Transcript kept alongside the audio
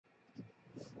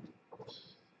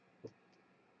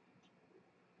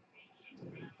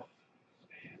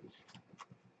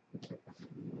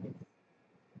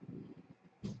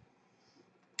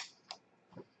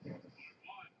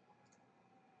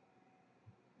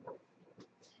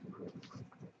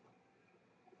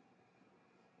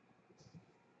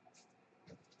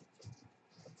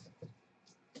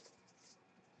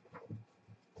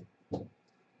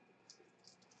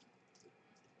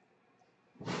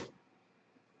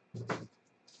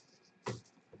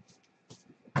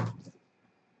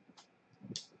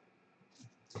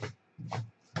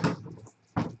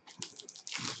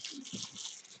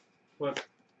What?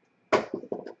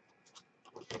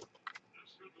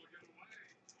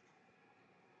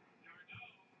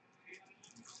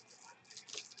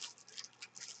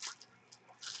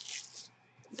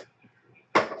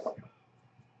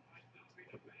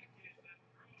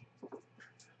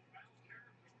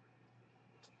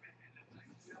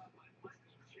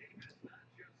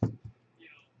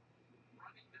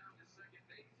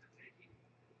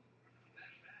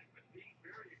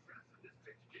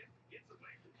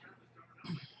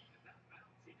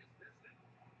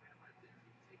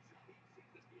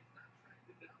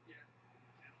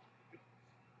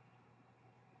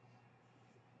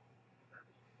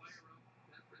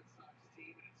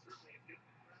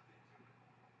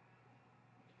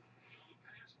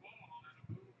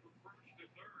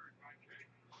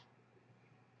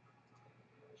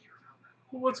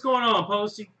 What's going on,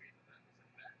 Posty?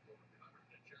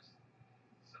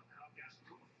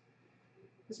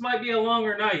 This might be a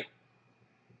longer night.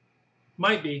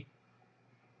 Might be.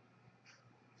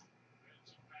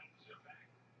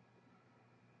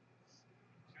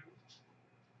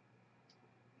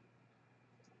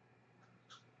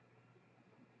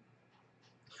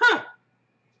 Huh.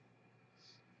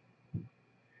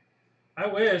 I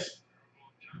wish.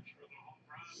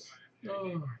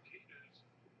 Oh.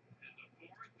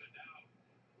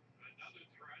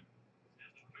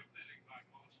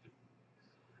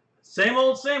 Same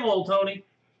old, Tony.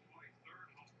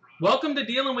 Welcome to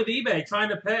dealing with eBay, trying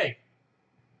to pay.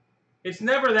 It's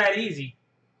never that easy.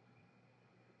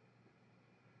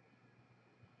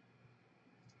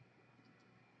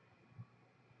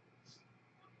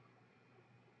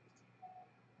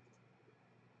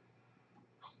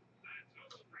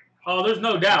 Oh, there's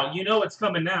no doubt. You know it's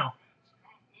coming now.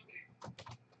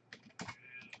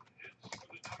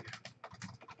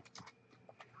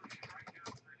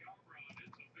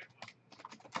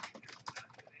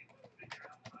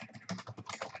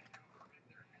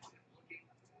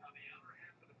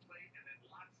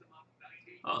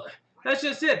 That's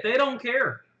just it. They don't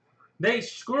care. They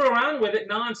screw around with it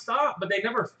nonstop, but they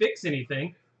never fix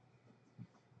anything.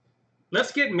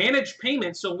 Let's get managed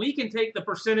payments so we can take the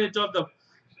percentage of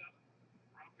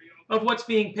what's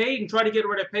being paid and try to get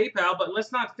rid of PayPal, but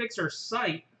let's not fix our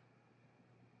site.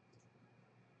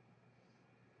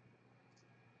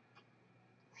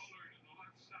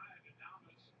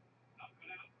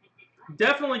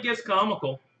 Definitely gets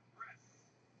comical.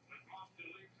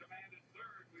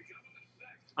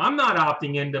 I'm not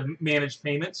opting into managed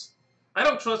payments. I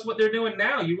don't trust what they're doing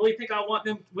now. You really think I want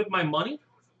them with my money?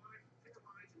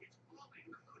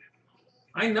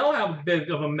 I know how big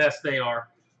of a mess they are.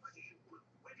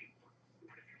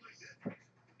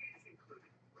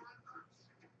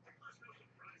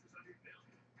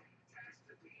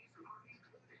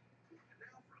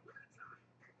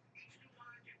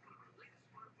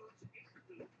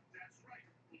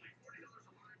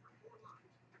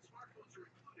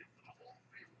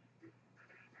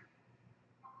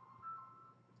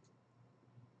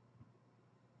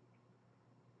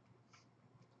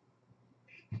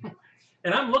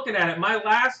 And I'm looking at it. My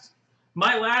last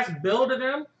bill to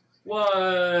them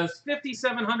was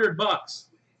 $5,700.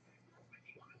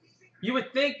 You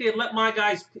would think they'd let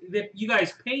you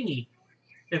guys pay me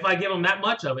if I give them that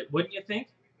much of it, wouldn't you think?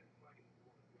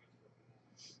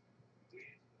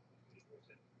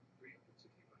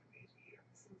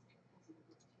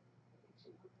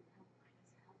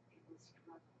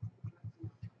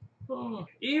 Oh,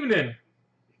 evening.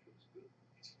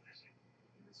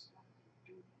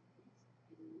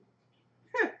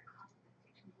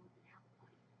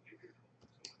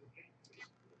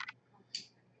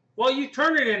 Well, you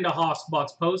turn it into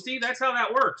Hossbucks, Posty. That's how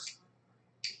that works.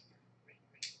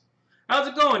 How's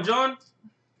it going, John?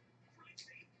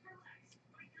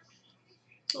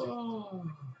 Oh.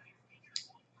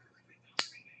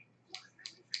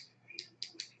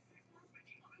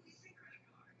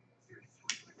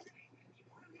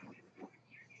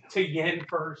 To yen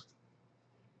first.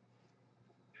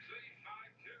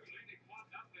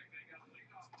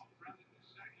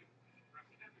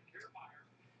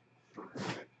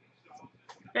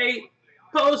 Hey,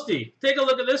 Posty, take a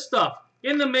look at this stuff.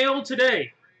 In the mail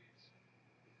today.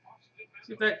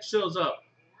 See if that shows up.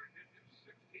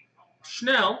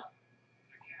 Schnell,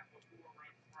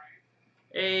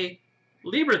 a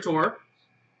Liberator,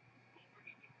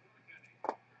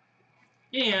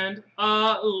 and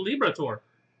a Liberator.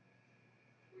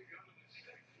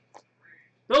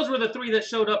 Those were the three that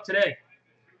showed up today.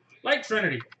 Like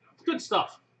Trinity. Good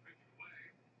stuff.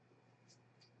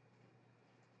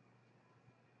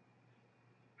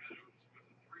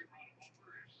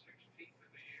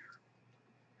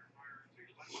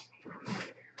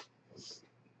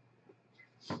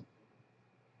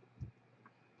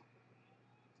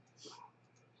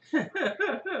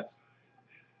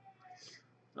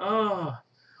 Oh,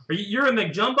 you're in the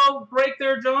jumbo break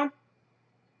there, John?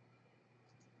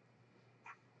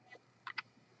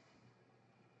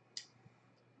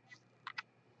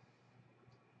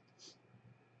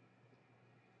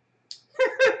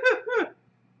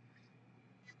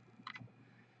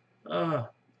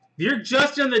 You're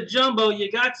just in the jumbo.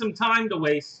 You got some time to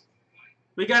waste.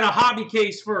 We got a hobby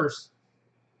case first.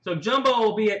 So jumbo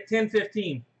will be at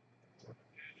 10:15.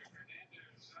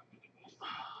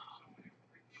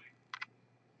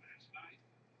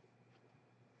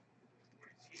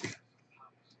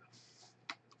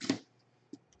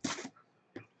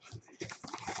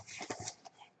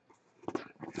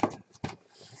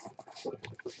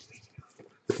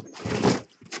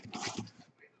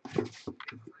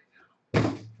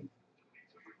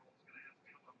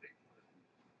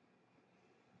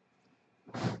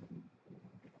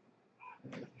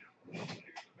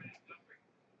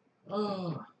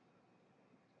 Oh.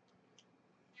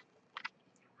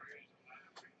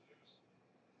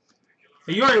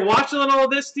 Are you already watching all of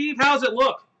this, Steve? How's it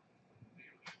look?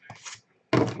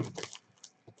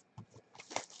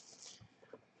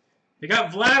 They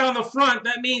got Vlad on the front.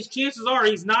 That means chances are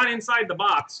he's not inside the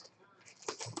box.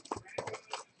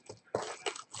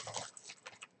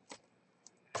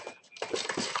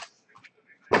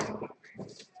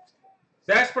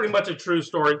 That's pretty much a true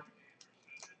story.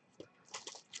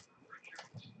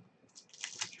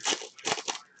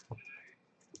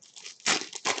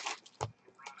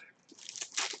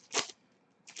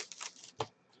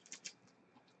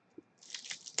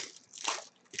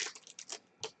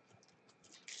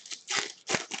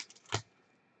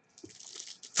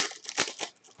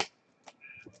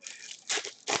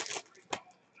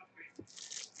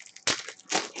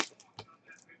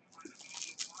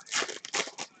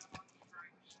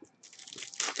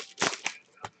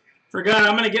 Forgot,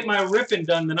 I'm going to get my ripping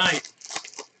done tonight.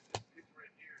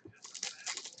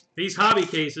 These hobby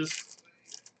cases.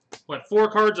 What, 4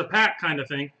 cards a pack kind of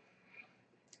thing.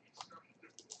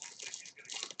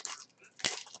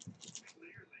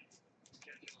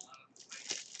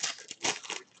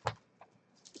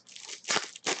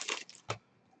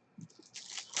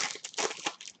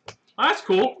 Oh, that's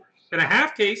cool. And a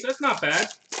half case, that's not bad.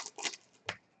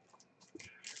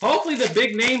 Hopefully the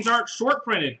big names aren't short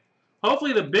printed.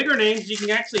 Hopefully the bigger names you can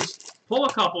actually pull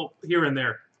a couple here and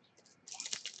there.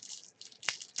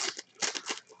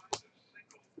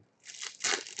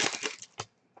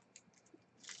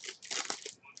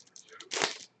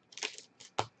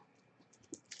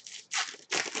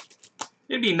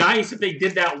 It'd be nice if they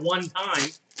did that one time.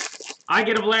 I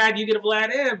get a Vlad, you get a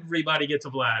Vlad, everybody gets a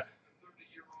Vlad.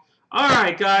 All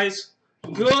right, guys.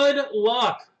 Good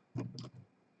luck.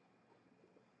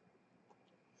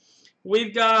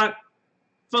 We've got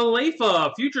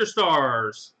Falefa, Future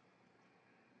Stars.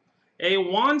 A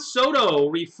Juan Soto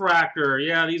refractor.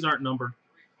 Yeah, these aren't numbered.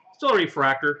 Still a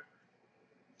refractor.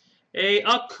 A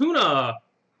Acuna.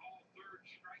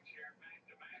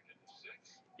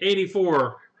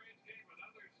 84.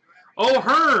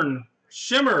 O'Hearn.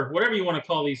 Shimmer. Whatever you want to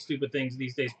call these stupid things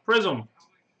these days. Prism.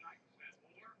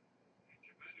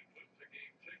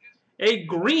 A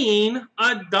green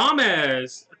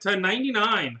Adames to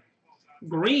 99.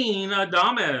 Green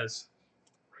Adames.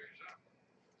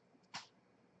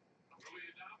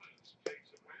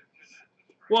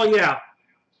 Well, yeah.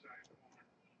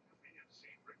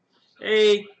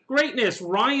 A greatness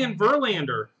Ryan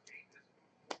Verlander.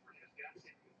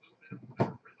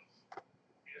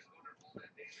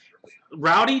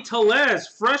 Rowdy Tellez,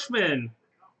 freshman.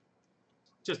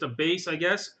 Just a base, I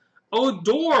guess.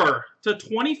 Odor to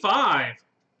 25.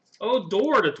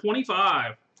 Odor to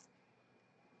 25.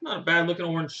 Not a bad looking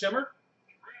orange shimmer.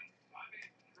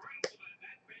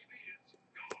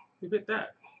 Who hit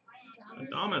that?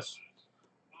 Adames.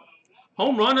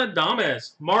 Home run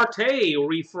Adames. Marte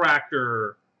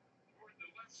refractor.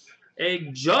 A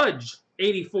Judge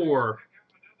 84.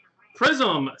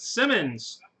 Prism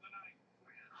Simmons.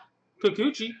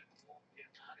 Kikuchi.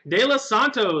 De Los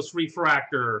Santos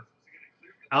refractor.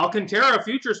 Alcantara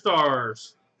Future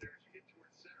Stars.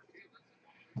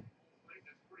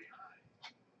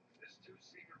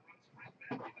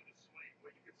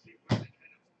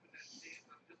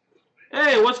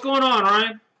 Hey, what's going on,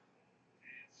 Ryan?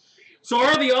 So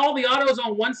are all the autos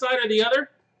on one side or the other?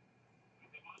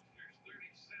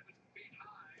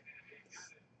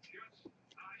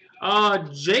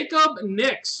 Jacob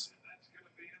Nix.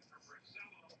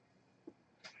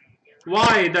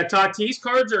 Why? The Tatis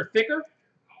cards are thicker?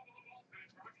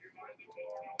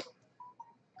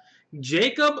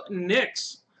 Jacob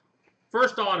Nix.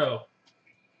 First auto.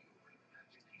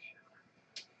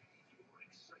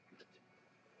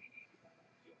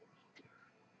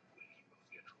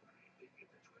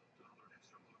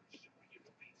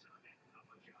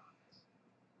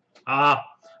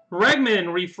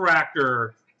 Bregman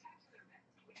refractor.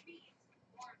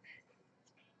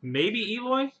 Maybe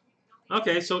Eloy?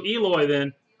 Okay, so Eloy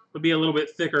then would be a little bit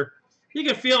thicker. You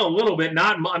can feel a little bit,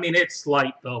 not, I mean, it's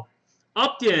slight though.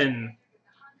 Upton,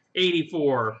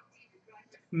 84.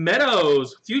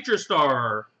 Meadows, Future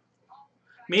Star.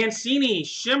 Mancini,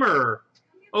 Shimmer.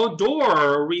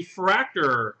 Odor,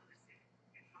 refractor.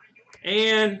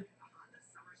 And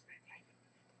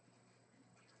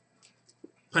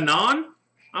Panon?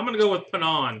 I'm going to go with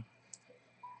Panon.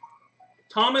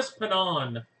 Thomas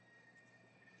Panon.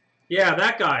 Yeah,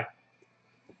 that guy.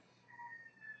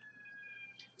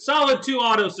 Solid 2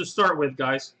 autos to start with,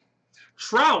 guys.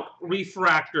 Trout,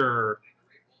 refractor.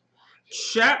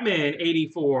 Chapman,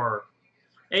 84.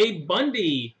 A.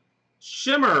 Bundy,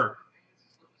 Shimmer.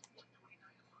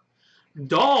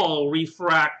 Dahl,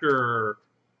 refractor.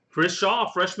 Chris Shaw,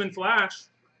 freshman flash.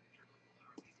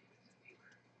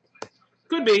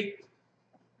 Could be.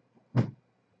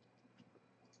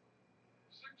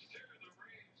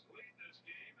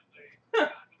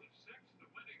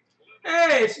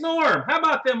 Hey, it's Norm. How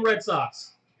about them Red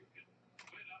Sox?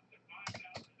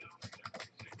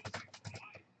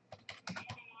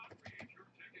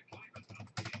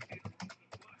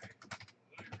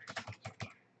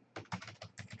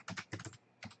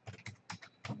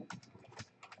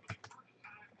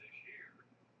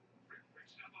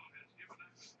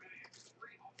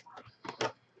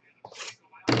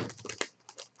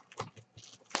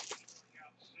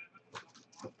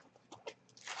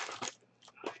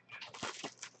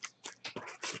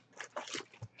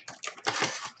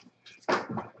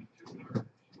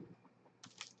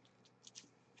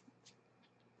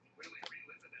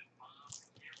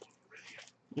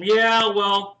 Yeah,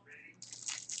 well,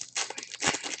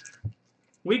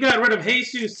 we got rid of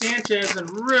Jesus Sanchez and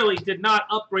really did not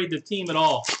upgrade the team at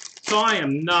all. So I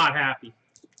am not happy,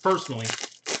 personally.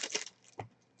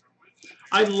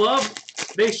 I love,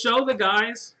 they show the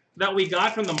guys that we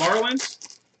got from the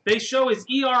Marlins. They show his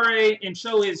ERA and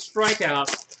show his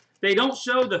strikeouts. They don't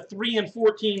show the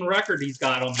 3-14 record he's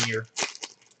got on the year.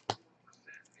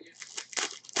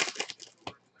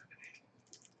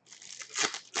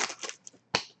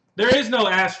 There is no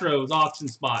Astros auction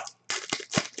spot.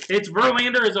 It's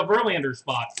Verlander is a Verlander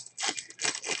spot.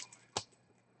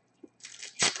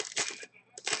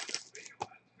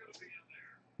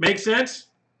 Make sense?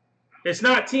 It's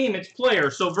not team, it's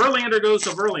player. So Verlander goes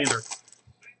to Verlander.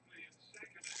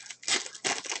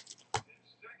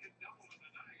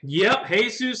 Yep,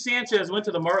 Jesus Sanchez went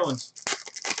to the Marlins.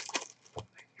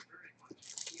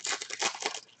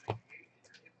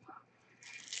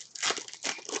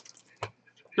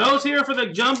 Those here for the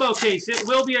jumbo case. It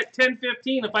will be at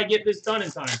 10:15 if I get this done in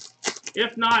time.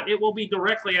 If not, it will be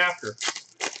directly after.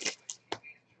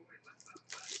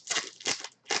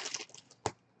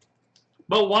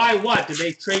 But why what? Did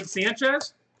they trade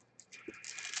Sanchez?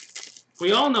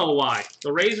 We all know why.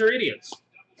 The Rays are idiots.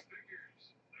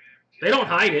 They don't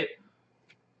hide it.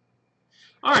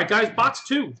 All right, guys, box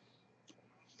 2.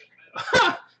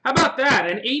 How about that?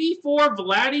 An 84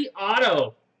 Vladdy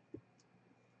auto.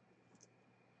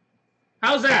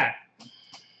 How's that?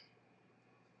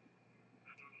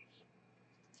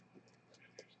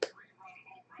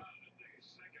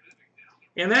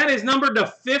 And that is numbered to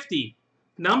 50.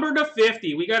 Numbered to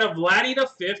 50. We got a Vladdy to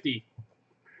 50.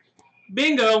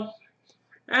 Bingo.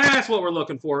 That's what we're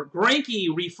looking for.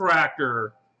 Greinke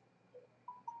refractor.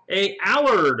 A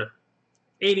Allard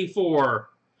 84.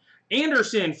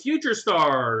 Anderson Future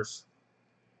Stars.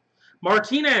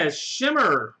 Martinez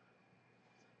Shimmer.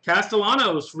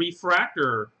 Castellanos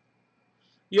refractor.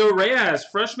 Urias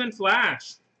freshman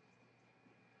flash.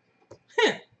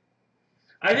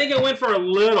 I think it went for a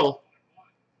little.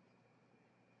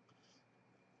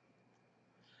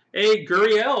 A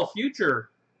Gurriel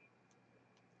future.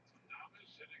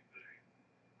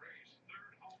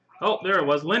 Oh, there it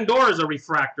was. Lindor is a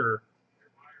refractor.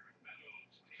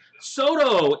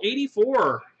 Soto,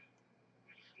 84.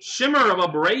 Shimmer of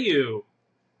Abreu.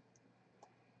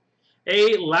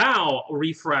 A Lau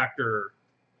refractor.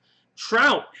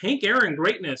 Trout, Hank Aaron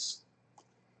greatness.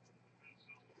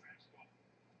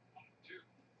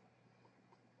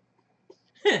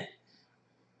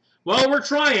 Well, we're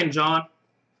trying, John.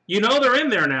 You know they're in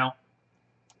there now.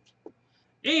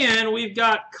 And we've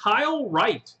got Kyle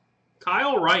Wright.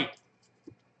 Kyle Wright.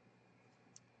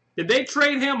 Did they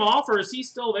trade him off, or is he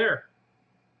still there?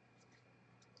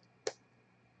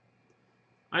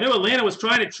 I knew Atlanta was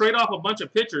trying to trade off a bunch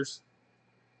of pitchers.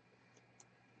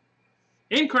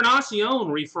 Encarnacion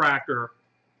refractor.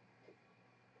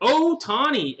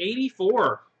 Ohtani,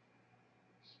 84.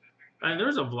 And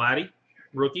there's a Vladdy,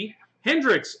 rookie.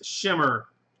 Hendricks Shimmer.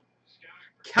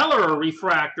 Keller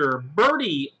Refractor.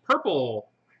 Birdie Purple.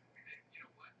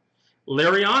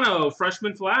 Lariano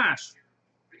Freshman Flash.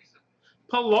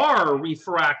 Pilar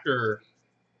Refractor.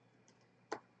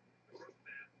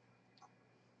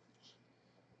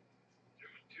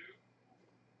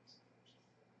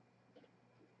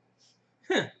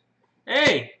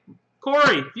 Hey,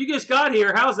 Corey, you just got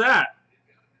here. How's that?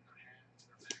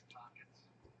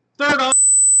 Third on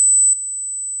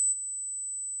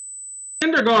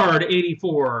Syndergaard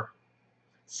 84.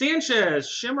 Sanchez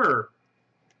Shimmer.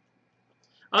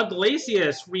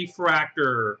 Iglesias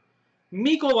Refractor.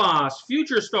 Mikolas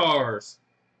Future Stars.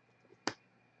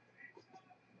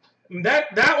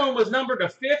 That one was numbered to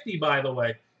 50, by the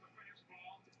way.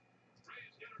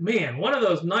 Man, one of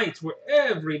those nights where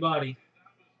everybody...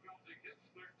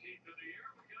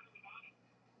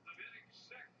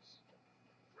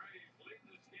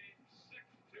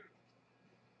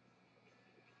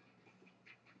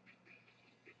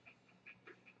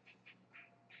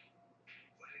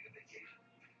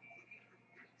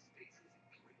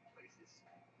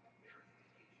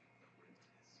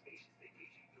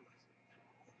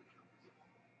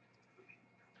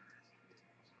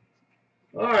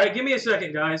 All right, give me a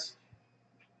second, guys.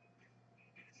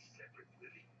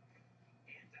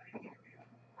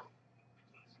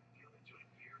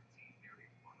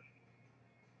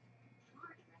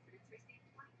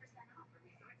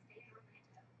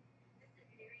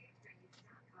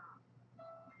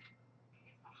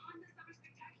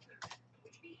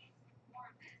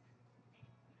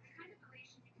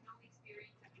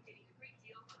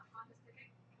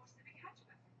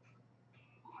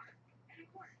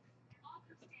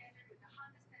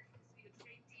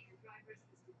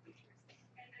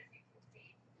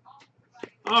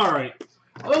 All right.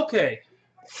 Okay.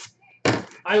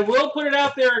 I will put it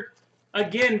out there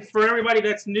again for everybody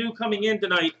that's new coming in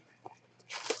tonight.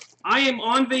 I am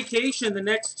on vacation the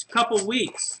next couple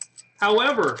weeks.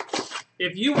 However,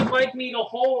 if you would like me to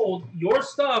hold your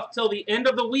stuff till the end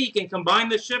of the week and combine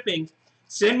the shipping,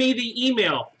 send me the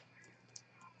email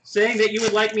saying that you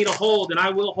would like me to hold, and I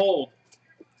will hold.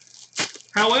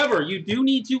 However, you do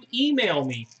need to email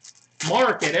me,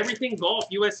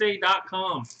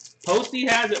 mark@everythinggolfusa.com. Posty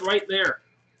has it right there.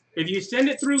 If you send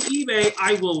it through eBay,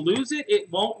 I will lose it.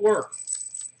 It won't work.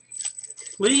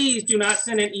 Please do not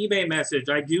send an eBay message.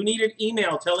 I do need an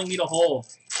email telling me to hold.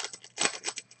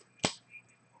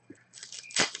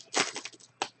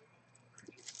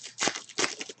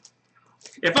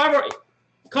 If I've already...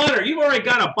 Connor, you've already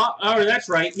got a... Oh, that's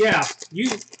right. Yeah.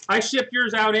 I shipped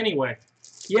yours out anyway.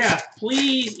 Yeah,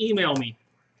 please email me.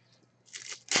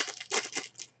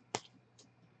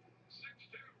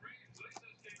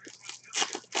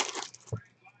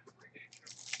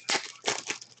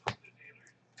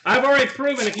 I've already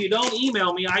proven if you don't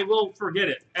email me, I will forget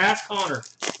it. Ask Connor.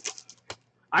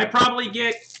 I probably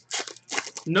get,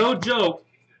 no joke,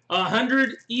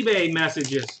 100 eBay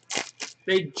messages.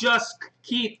 They just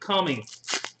keep coming.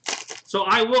 So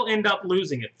I will end up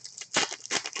losing it.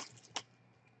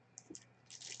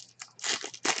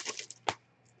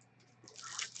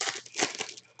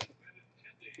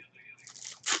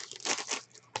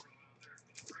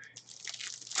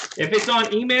 If it's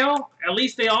on email, at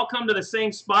least they all come to the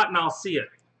same spot and I'll see it.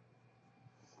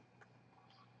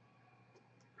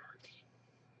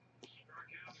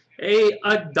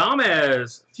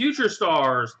 Adames, Future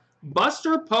Stars,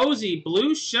 Buster Posey,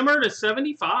 Blue Shimmer to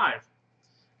 75.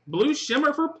 Blue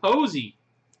Shimmer for Posey.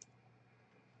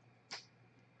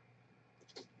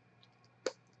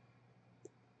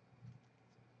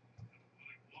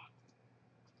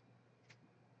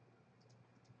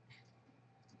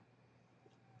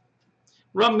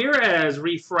 Ramirez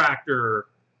Refractor.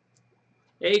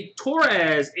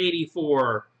 Torres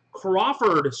 84.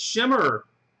 Crawford Shimmer.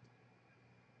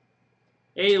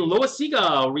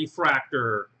 Loisiga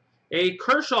Refractor.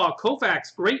 Kershaw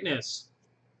Koufax Greatness.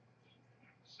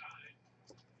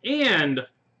 And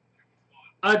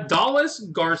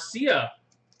Adolis Garcia.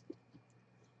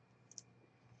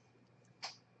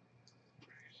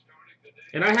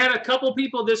 And I had a couple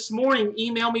people this morning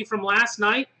email me from last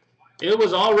night. It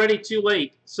was already too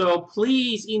late, so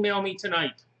please email me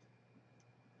tonight.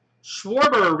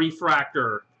 Schwarber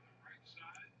Refractor.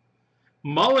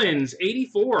 Mullins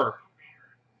 84.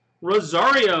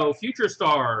 Rosario Future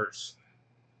Stars.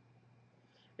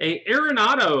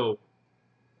 Arenado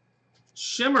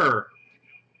Shimmer.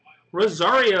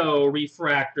 Rosario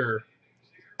Refractor.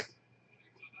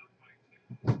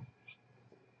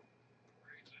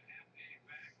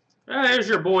 There's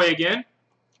your boy again.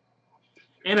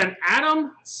 And an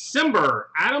Adam Simber.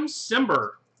 Adam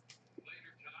Simber.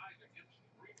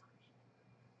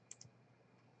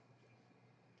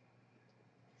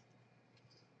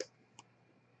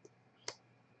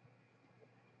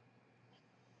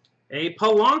 A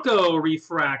Polanco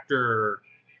refractor.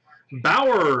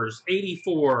 Bowers,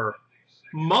 84.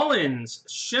 Mullins,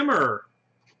 shimmer.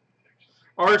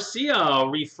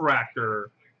 Arcia,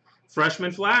 refractor.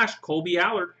 Freshman flash, Colby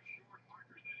Allard.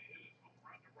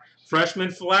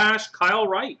 Freshman flash, Kyle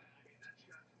Wright.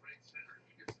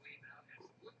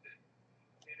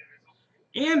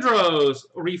 Andros,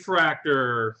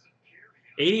 refractor.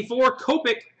 84,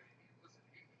 Kopech.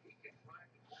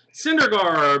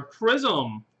 Syndergaard,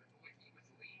 prism.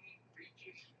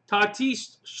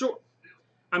 Tatis, short.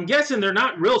 I'm guessing they're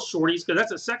not real shorties because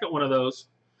that's the second one of those.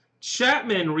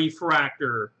 Chapman,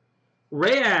 refractor.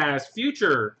 Reyes,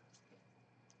 future.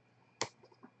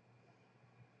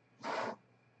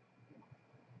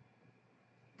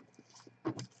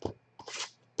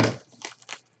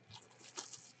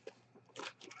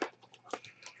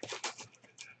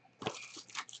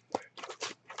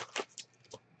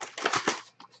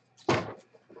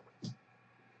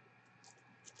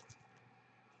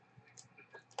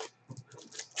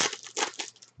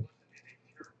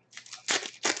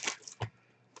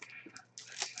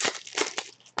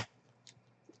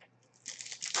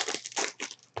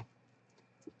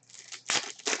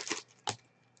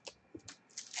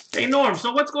 Hey, Norm,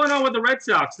 so what's going on with the Red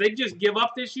Sox? They just give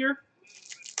up this year?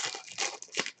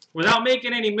 Without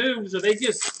making any moves, are they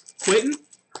just quitting?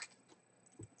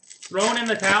 Throwing in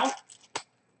the towel?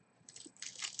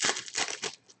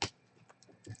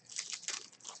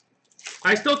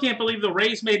 I still can't believe the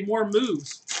Rays made more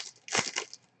moves.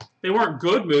 They weren't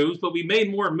good moves, but we made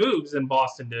more moves than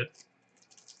Boston did.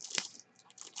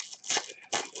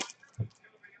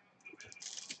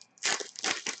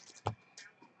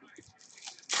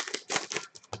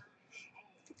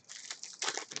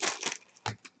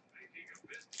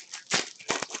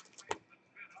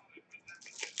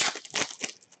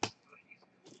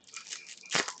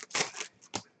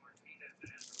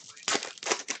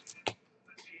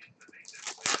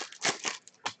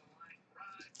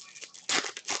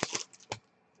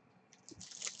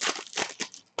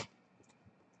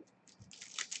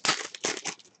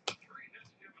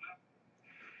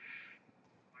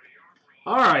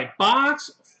 All right,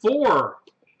 box 4.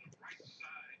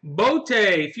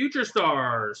 Bote, Future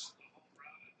Stars.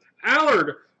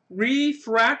 Allard,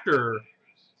 refractor.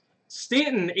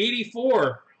 Stanton,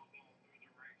 84.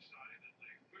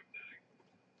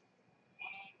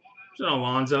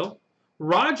 Alonzo.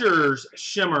 Rogers,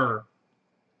 shimmer.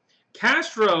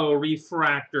 Castro,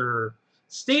 refractor.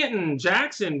 Stanton,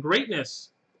 Jackson, greatness.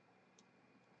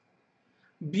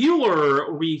 Bueller,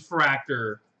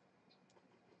 refractor.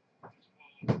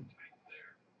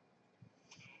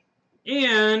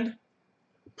 And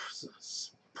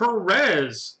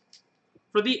Perez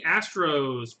for the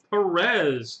Astros.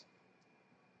 Perez.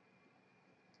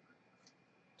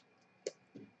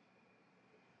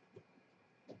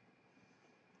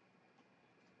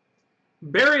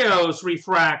 Berrios,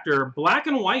 refractor. Black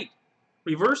and white.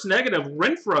 Reverse negative.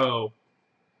 Renfroe.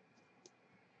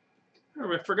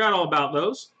 I forgot all about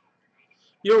those.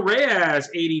 Urias,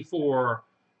 84.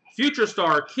 Future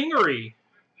Star, Kingery.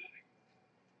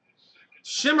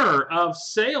 Shimmer of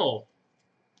Sale.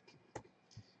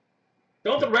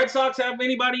 Don't the Red Sox have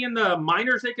anybody in the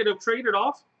minors they could have traded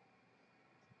off?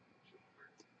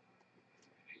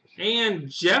 And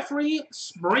Jeffrey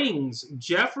Springs.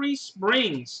 Jeffrey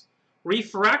Springs.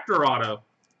 Refractor auto.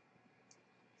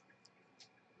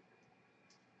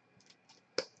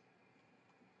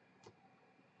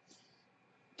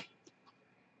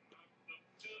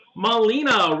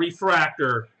 Molina,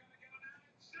 refractor.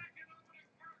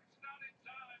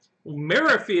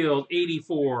 Merrifield,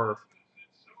 84.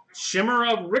 Shimmer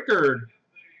of Rickard.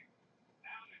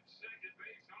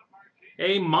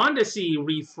 A Mondesi,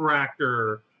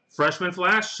 refractor. Freshman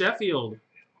flash, Sheffield.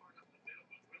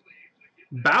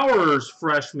 Bowers,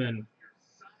 freshman.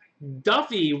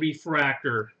 Duffy,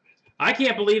 refractor. I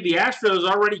can't believe the Astros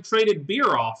already traded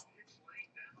Beer off.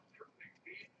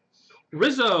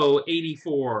 Rizzo,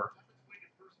 84.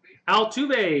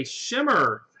 Altuve,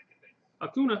 shimmer.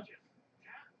 Acuna.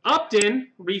 Upton,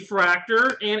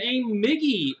 refractor. And a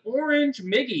Miggy, orange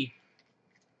Miggy.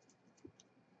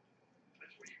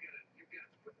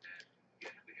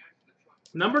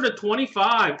 Number to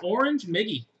 25, orange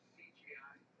Miggy.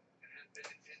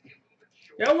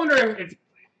 Yeah, I wonder if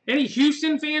any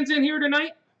Houston fans in here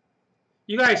tonight?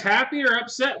 You guys happy or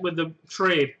upset with the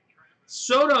trade?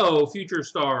 Soto, Future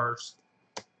Stars.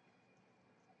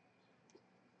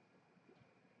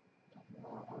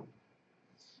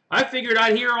 I figured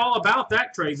I'd hear all about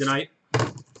that trade tonight.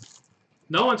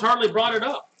 No one's hardly brought it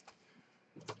up.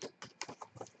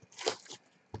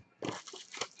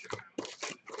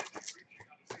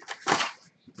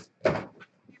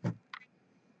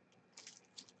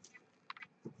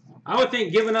 I would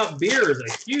think giving up beer is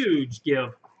a huge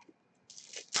give.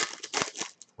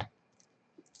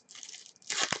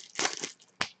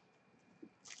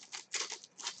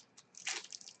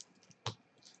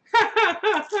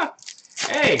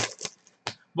 Hey,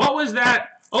 what was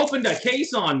that? Opened a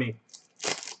case on me.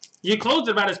 You closed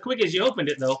it about as quick as you opened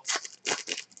it, though.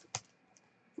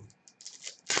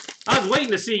 I was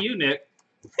waiting to see you, Nick.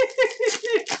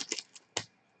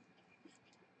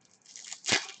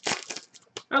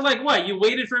 I was like, what? You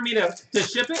waited for me to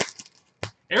ship it?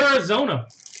 Arizona.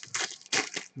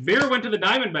 Beer went to the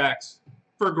Diamondbacks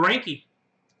for Greinke.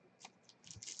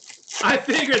 I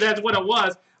figured that's what it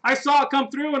was. I saw it come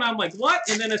through, and I'm like, what?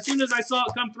 And then as soon as I saw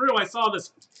it come through, I saw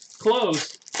this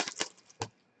close.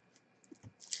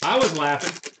 I was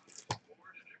laughing.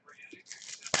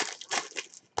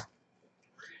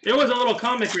 It was a little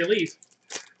comic relief.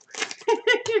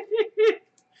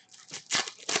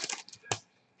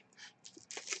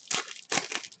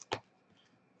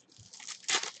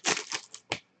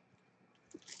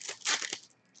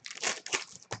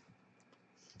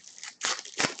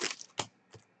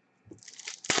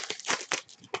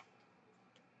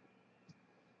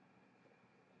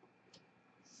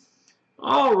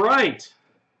 All right.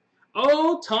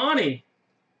 Ohtani.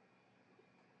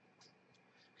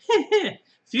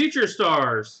 Future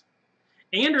Stars.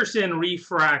 Anderson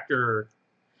Refractor.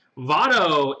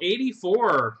 Votto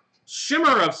 84.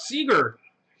 Shimmer of Seager.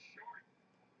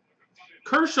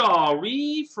 Kershaw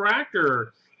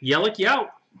Refractor. Yelich Yout.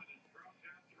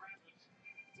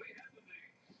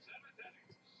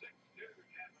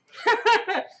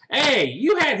 Hey,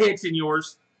 you had hits in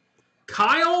yours.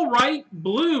 Kyle Wright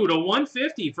Blue to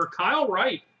 150 for Kyle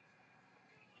Wright.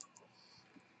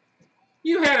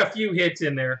 You had a few hits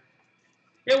in there.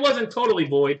 It wasn't totally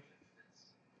void.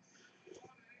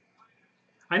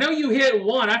 I know you hit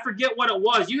one. I forget what it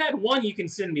was. You had one you can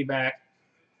send me back.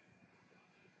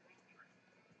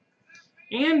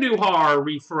 Andujar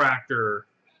Refractor.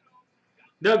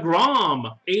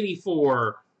 DeGrom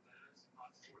 84.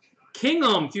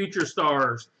 Kingham Future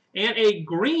Stars. And a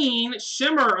green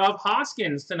shimmer of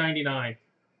Hoskins to 99.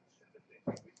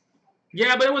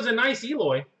 Yeah, but it was a nice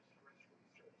Eloy.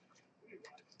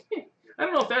 I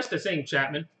don't know if that's the same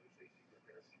Chapman.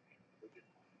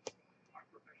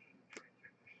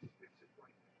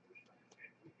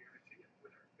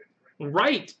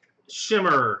 Right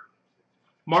shimmer.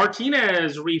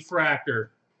 Martinez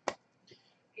Refractor.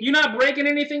 You not breaking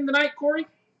anything tonight, Corey?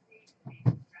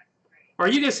 Or are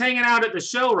you just hanging out at the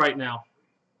show right now?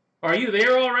 Are you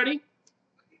there already?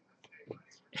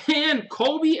 And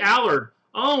Colby Allard.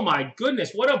 Oh my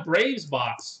goodness, what a Braves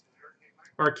box.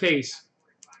 Or case.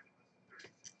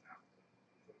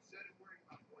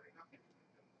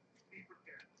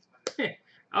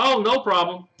 Oh, no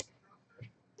problem.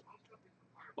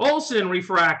 Olsen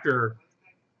Refractor.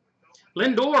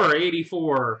 Lindor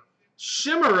 84.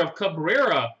 Shimmer of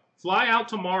Cabrera. Fly out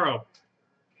tomorrow.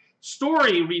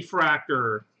 Story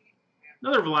Refractor.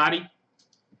 Another Vladdy.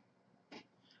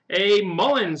 A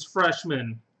Mullins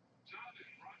freshman.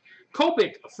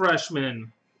 Kopech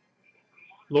freshman.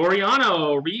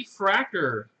 Laureano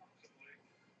Refractor.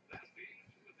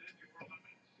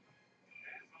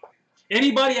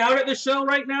 Anybody out at the show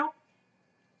right now?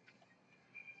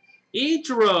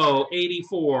 Ichiro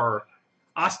 84.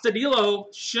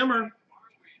 Astudillo Shimmer.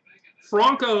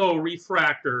 Franco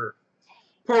Refractor.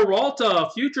 Peralta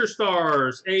Future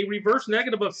Stars. A reverse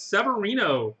negative of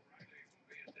Severino.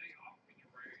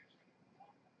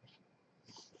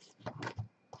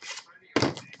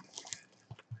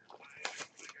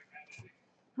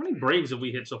 How many Braves have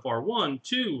we hit so far? 1,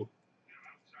 2,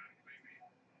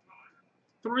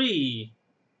 3.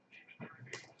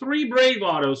 3 Brave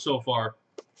autos so far.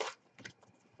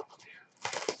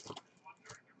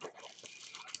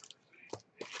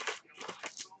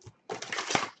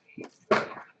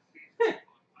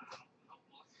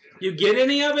 You get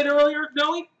any of it earlier,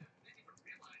 Noe?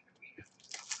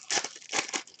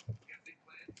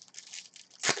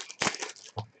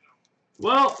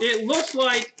 Well, it looks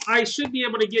like I should be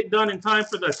able to get done in time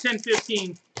for the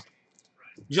 10-15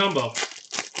 jumbo.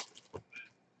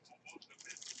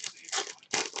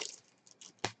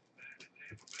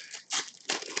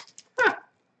 Huh.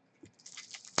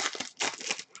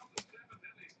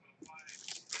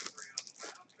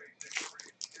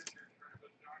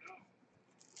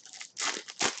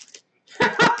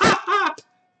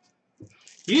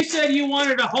 You said you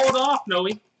wanted to hold off, Noe.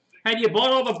 Had you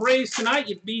bought all the Braves tonight,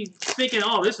 you'd be thinking,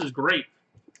 oh, this is great.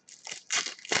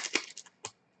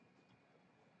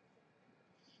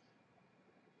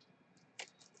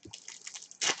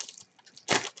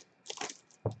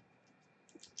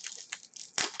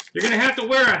 You're going to have to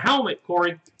wear a helmet,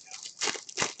 Corey.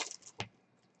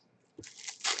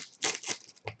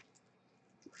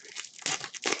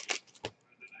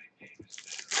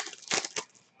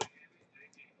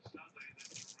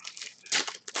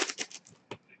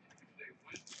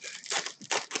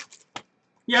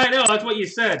 Yeah, I know. That's what you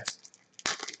said.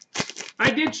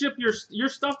 I did ship your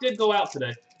stuff did go out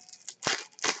today.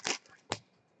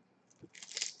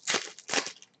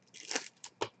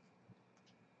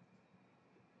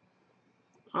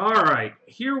 All right,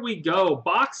 here we go.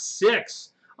 Box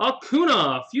 6.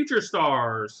 Acuna, Future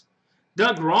Stars.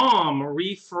 DeGrom,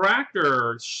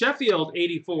 Refractor. Sheffield,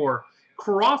 84.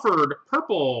 Crawford,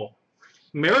 Purple.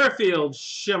 Merrifield,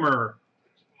 Shimmer.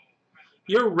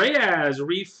 Urias,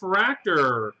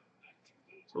 Refractor.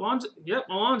 Alonso, yep,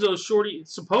 Alonso's shorty.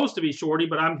 It's supposed to be shorty,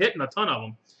 but I'm hitting a ton of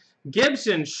them.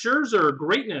 Gibson, Scherzer,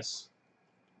 Greatness.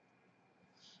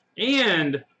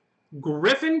 And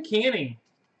Griffin Canning.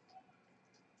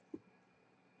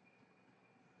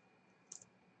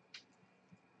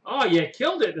 Oh, you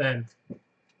killed it then.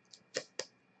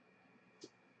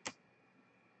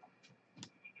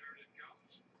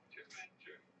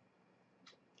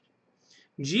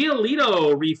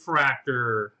 Giolito,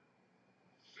 Refractor.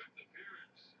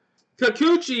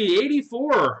 Kikuchi,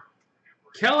 84.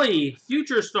 Kelly,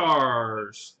 Future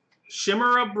Stars.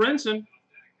 Shimmer of Brinson.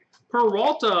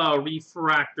 Peralta,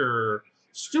 Refractor.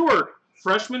 Stewart,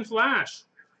 Freshman Flash.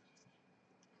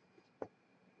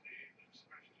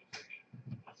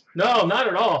 No, not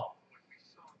at all.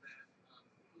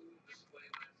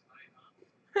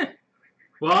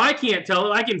 Well, I can't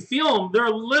tell it. I can feel them. They're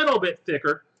a little bit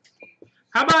thicker.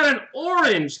 How about an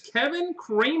orange Kevin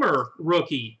Kramer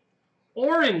rookie?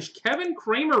 Orange Kevin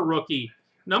Kramer rookie,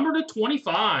 number to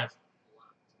 25.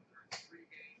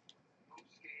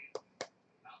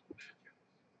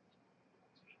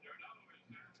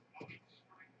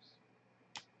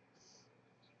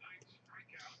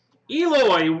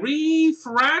 Eloy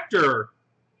Refractor.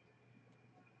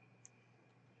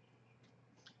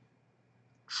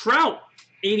 Trout,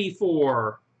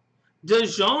 84.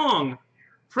 DeJong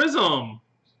Prism.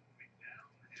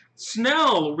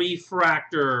 Snell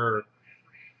Refractor.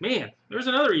 Man, there's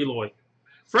another Eloy.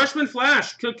 Freshman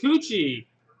Flash, Kikuchi.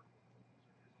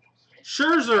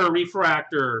 Scherzer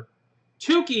Refractor.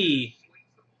 Tukey.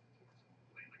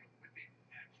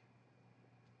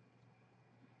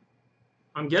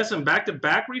 I'm guessing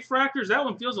back-to-back refractors. That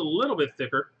one feels a little bit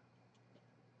thicker.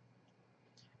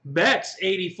 Bex,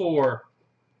 84.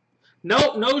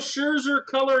 Nope, no Scherzer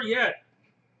color yet.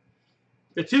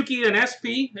 The Tukey and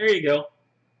SP. There you go.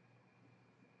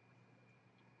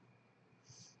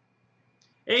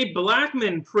 A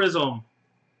Blackman Prism.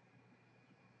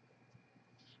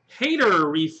 Hater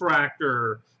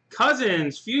Refractor.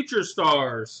 Cousins Future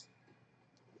Stars.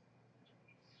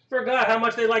 Forgot how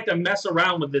much they like to mess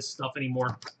around with this stuff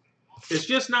anymore. It's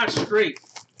just not straight.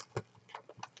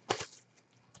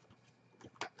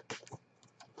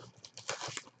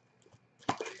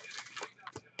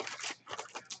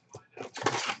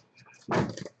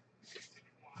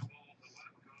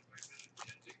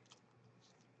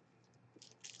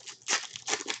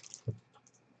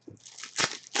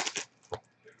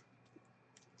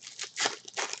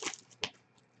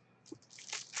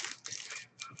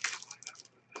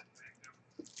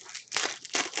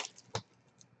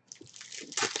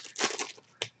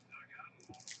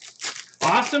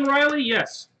 Austin Riley,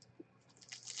 yes.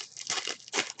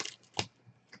 I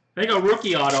think a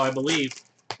rookie auto, I believe.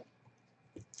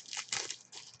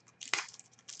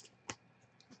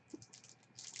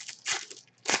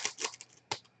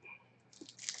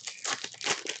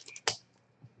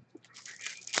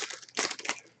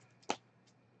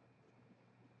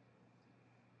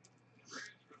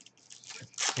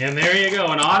 And there you go,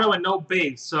 an auto and no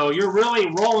base. So you're really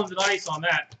rolling the dice on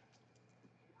that.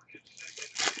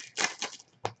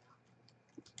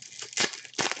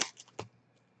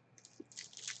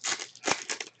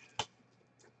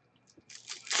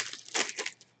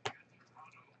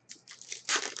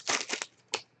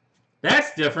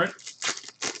 That's different.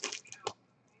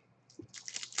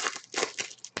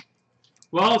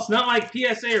 Well, it's not like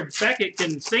PSA or Beckett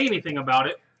can say anything about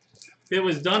it. It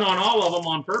was done on all of them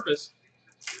on purpose.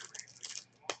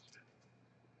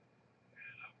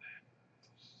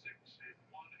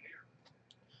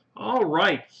 All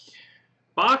right.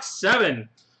 Box 7.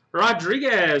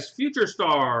 Rodriguez, Future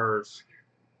Stars.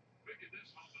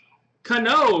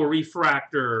 Cano,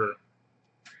 Refractor.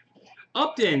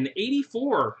 Upton,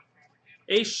 84.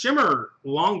 A Shimmer,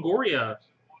 Longoria.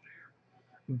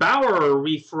 Bauer,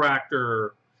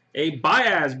 Refractor. A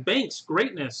Baez, Banks,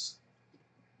 Greatness.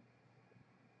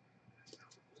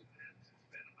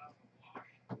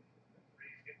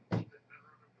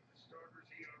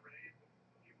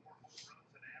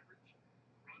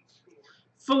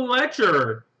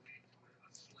 Fletcher.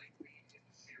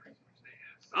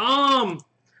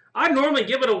 I'd normally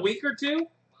give it a week or two,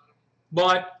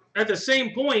 but at the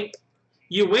same point,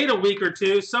 you wait a week or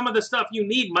two, some of the stuff you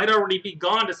need might already be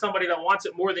gone to somebody that wants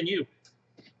it more than you.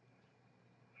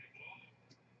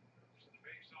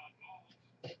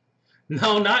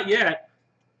 No, not yet.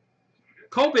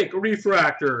 Kopech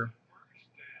refractor.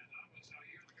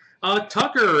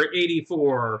 Tucker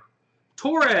 84.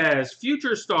 Torres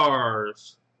Future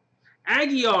Stars.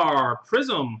 Aguiar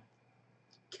Prism.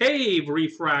 Cave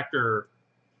refractor.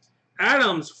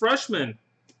 Adams freshman.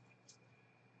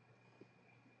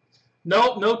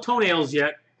 Nope, no toenails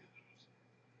yet.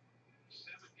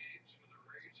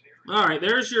 All right,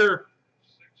 there's your...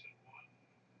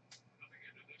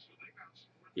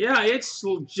 Yeah, it's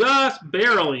just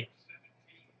barely.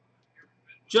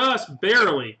 Just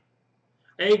barely.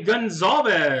 A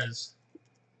Gonzalez.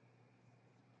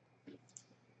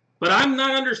 But I'm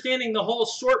not understanding the whole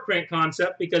short print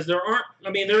concept because there aren't... I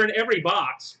mean, they're in every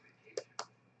box.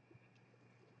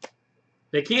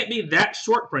 They can't be that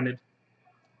short printed.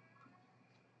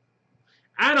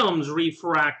 Adams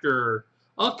refractor.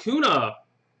 Acuna.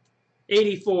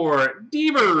 84.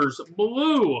 Devers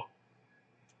blue.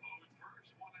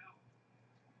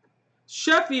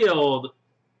 Sheffield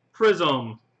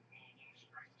Prism.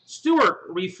 Stewart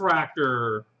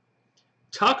refractor.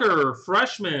 Tucker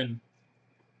freshman.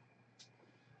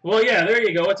 Well, yeah, there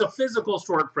you go. It's a physical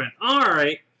short print. All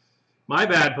right. My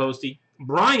bad, Posty.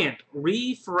 Bryant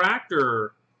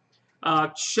refractor.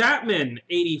 Chapman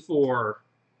 84.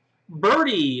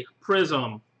 Birdie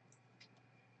Prism.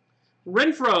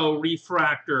 Renfroe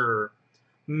refractor.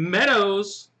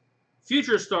 Meadows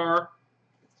Future Star.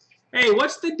 Hey,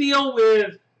 what's the deal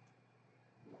with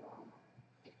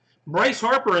Bryce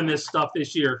Harper in this stuff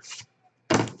this year?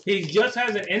 He just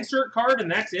has an insert card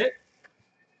and that's it?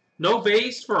 No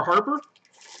base for Harper?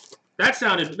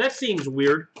 That seems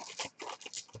weird.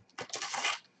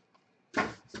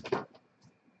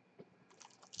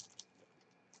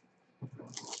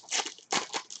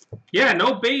 Yeah,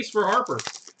 no base for Harper.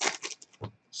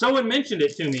 Someone mentioned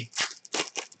it to me.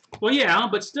 Well, yeah,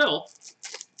 but still.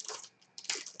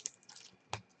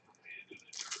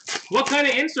 What kind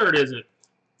of insert is it?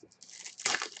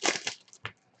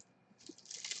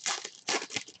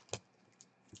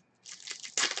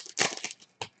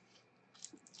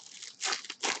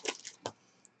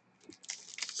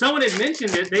 Someone had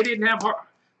mentioned it. They didn't have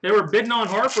they were bidding on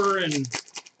Harper and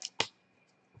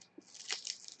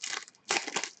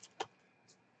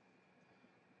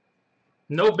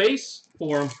no base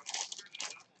for him.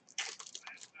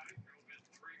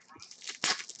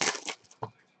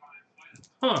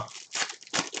 Huh.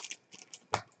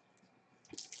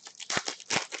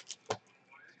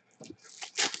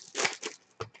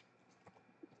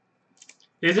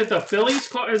 Is it the Phillies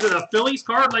card? Is it a Phillies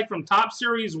card like from Top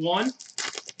Series 1?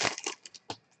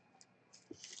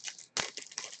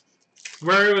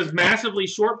 Where it was massively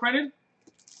short printed?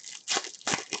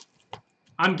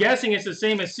 I'm guessing it's the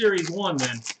same as Series 1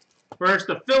 then. Where it's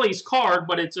the Phillies card,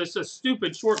 but it's just a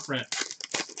stupid short print.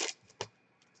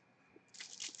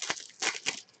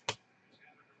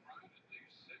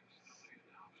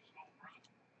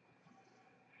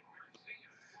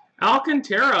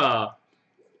 Alcantara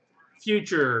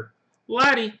Future.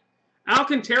 Laddie.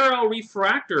 Alcantara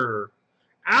Refractor.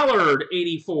 Allard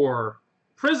 84.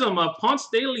 Prism of Ponce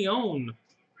de Leon.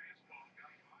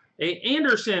 A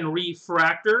Anderson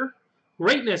Refractor.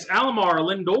 Greatness Alomar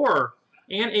Lindor.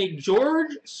 And a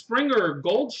George Springer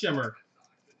Gold Shimmer.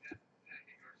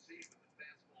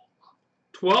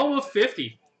 12 of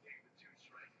 50.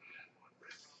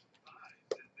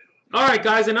 All right,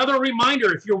 guys, another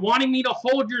reminder. If you're wanting me to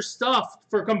hold your stuff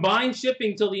for combined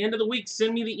shipping till the end of the week,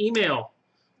 send me the email.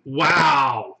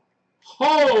 Wow.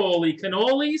 Holy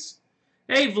cannolis.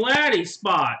 Hey, Vladdy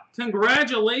Spot,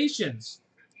 congratulations.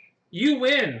 You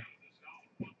win.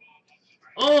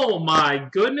 Oh, my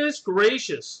goodness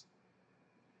gracious.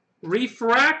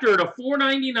 Refractor to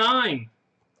 $4.99.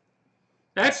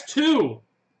 That's 2.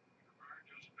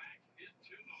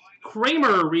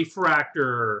 Kramer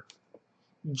Refractor.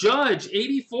 Judge,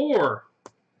 84.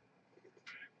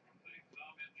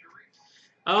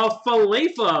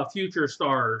 Falefa Future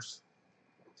Stars.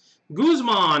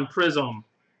 Guzman Prism.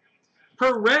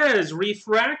 Perez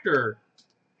Refractor.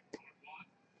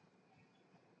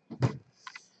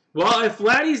 Well, if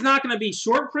Vladdy's not going to be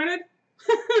short printed,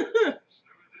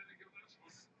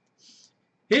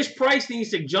 his price needs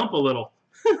to jump a little.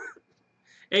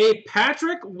 A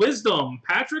Patrick Wisdom.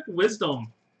 Patrick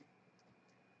Wisdom.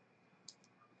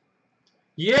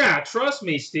 Yeah, trust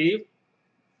me, Steve.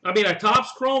 I mean, a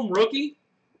Topps Chrome rookie.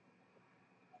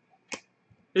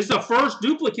 This is the first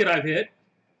duplicate I've hit.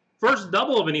 First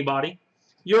double of anybody.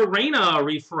 Urena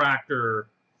refractor.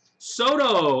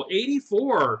 Soto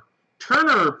 84.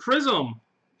 Turner Prism.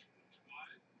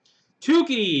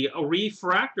 Tukey a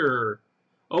refractor.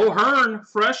 O'Hearn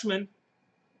freshman.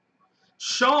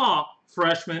 Shaw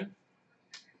freshman.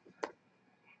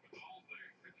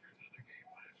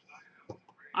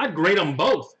 I'd grade them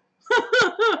both.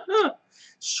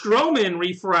 Stroman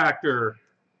refractor.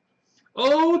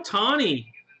 Ohtani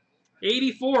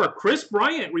 84. Chris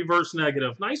Bryant reverse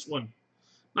negative. Nice one.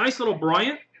 Nice little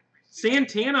Bryant.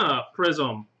 Santana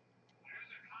prism.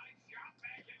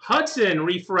 Hudson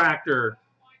refractor.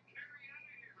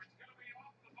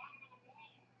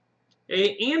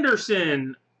 A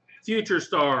Anderson Future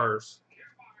Stars.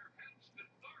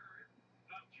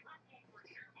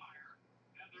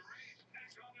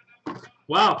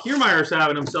 Wow, Kiermaier's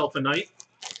having himself a night.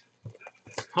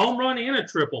 Home run and a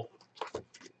triple.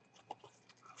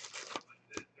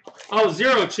 Oh,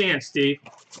 zero chance, Steve.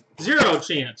 Zero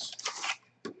chance.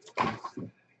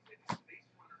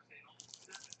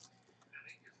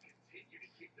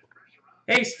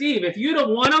 Hey, Steve, if you'd have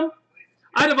won him,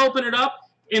 I'd have opened it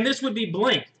up, and this would be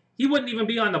blank. He wouldn't even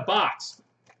be on the box.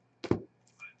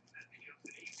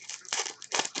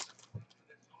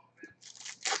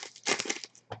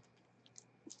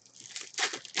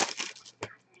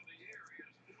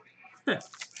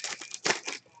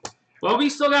 Well,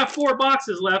 we still got 4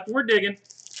 boxes left. We're digging.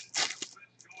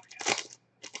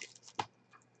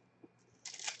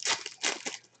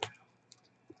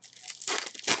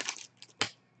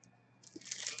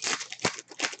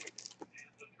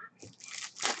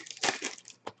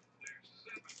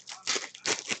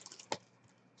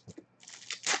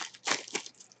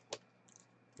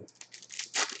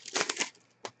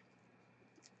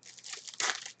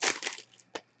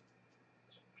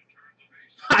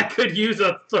 I could use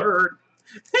a third.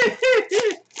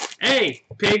 Hey,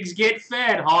 pigs get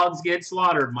fed, hogs get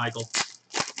slaughtered, Michael.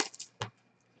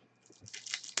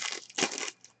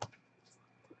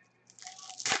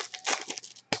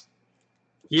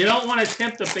 You don't want to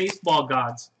tempt the baseball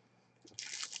gods.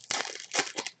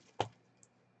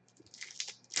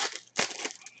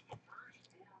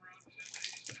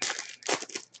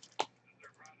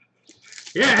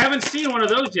 Yeah, I haven't seen one of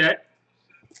those yet.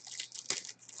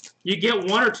 You get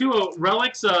 1 or 2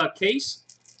 relics case.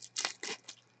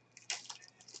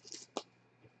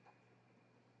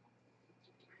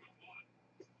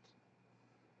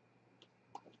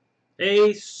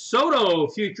 A Soto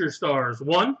Future Stars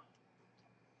 1.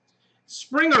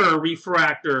 Springer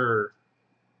refractor.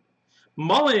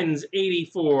 Mullins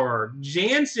 84.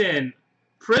 Jansen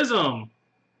Prism.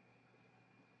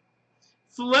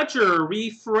 Fletcher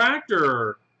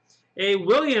refractor. A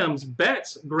Williams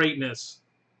Betts greatness.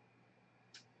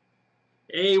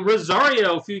 A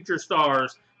Rosario Future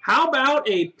Stars. How about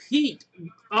a Pete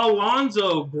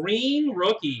Alonso green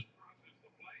rookie?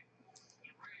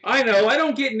 I know, I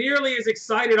don't get nearly as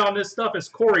excited on this stuff as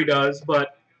Corey does,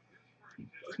 but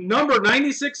number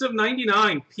 96 of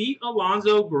 99, Pete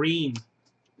Alonso green.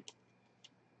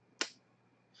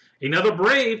 Another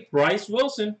Brave, Bryce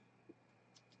Wilson.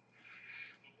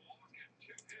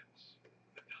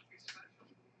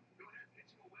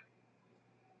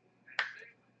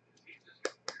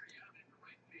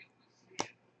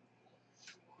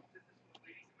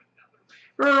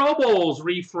 Robles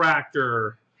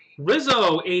refractor.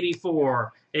 Rizzo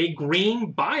 84. A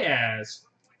green Baez.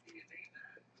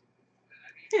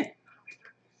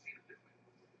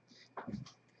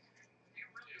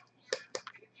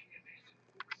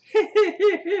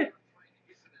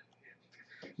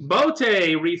 Bote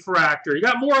refractor. You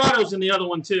got more autos in the other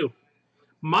one too.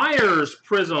 Myers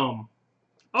Prism.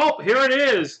 Oh, here it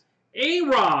is.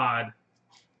 A-Rod.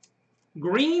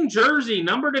 Green jersey,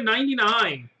 number to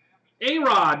 99.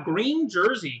 A-Rod, green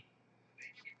jersey.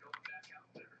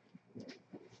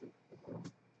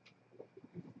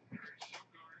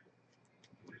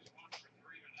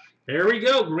 There we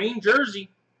go, green jersey.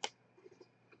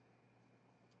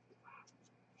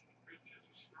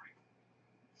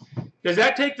 Does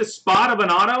that take the spot of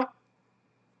an auto?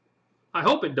 I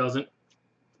hope it doesn't.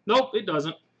 Nope, it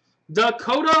doesn't.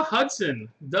 Dakota Hudson.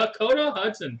 Dakota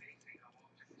Hudson.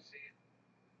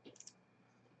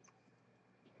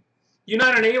 You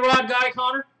not an A-Rod guy,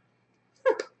 Connor?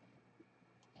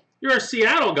 You're a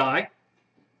Seattle guy.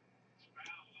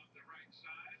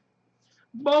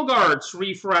 Bogarts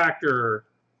refractor.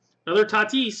 Another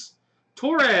Tatis.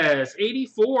 Torres,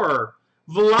 84.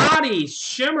 Vladi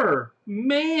shimmer.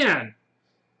 Man.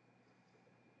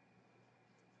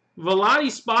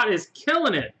 Vladi spot is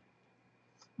killing it.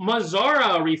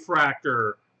 Mazzara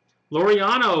refractor.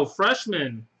 Laureano,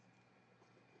 freshman.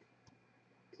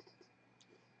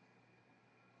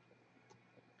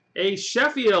 A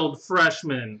Sheffield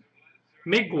freshman.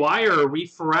 McGuire,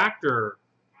 refractor.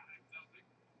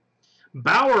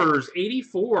 Bowers,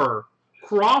 84.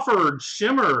 Crawford,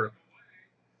 shimmer.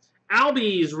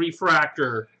 Albies,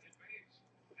 refractor.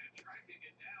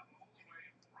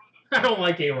 I don't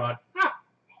like A-Rod.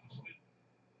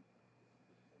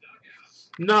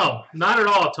 No, not at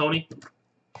all, Tony.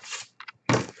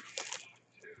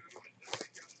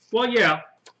 Well, yeah,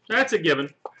 that's a given.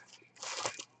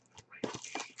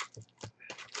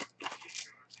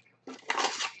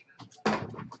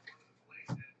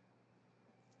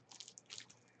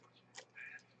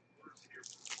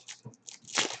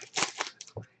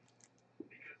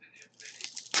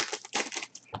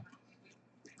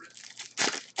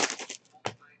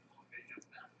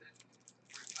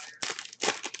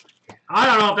 I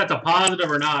don't know if that's a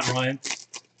positive or not, Ryan.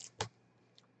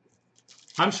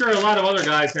 I'm sure a lot of other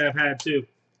guys have had too.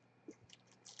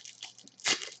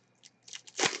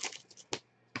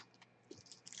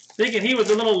 Thinking he was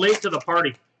a little late to the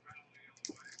party.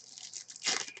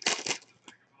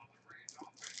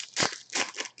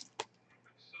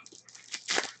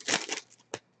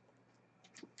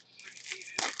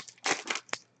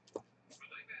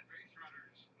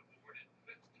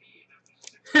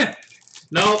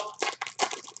 Nope.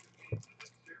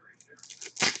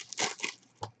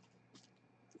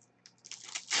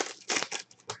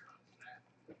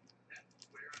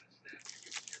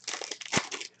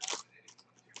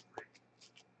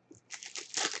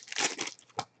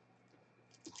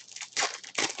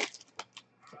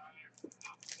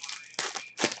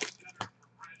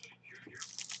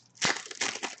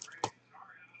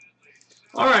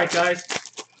 All right, guys.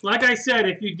 Like I said,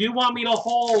 if you do want me to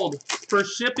hold for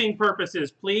shipping purposes,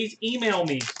 please email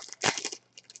me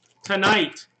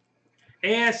tonight,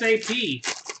 ASAP,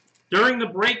 during the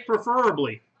break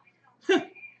preferably.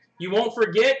 You won't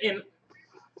forget, and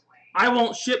I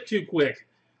won't ship too quick.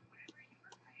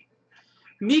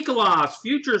 Nicolas,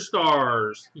 Future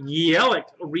Stars. Yelich,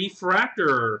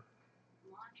 refractor.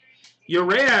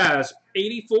 Urias,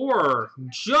 84.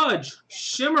 Judge,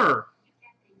 shimmer.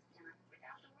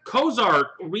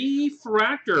 Cozart,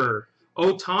 refractor.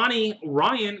 Otani,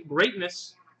 Ryan,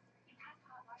 greatness.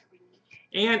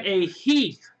 And a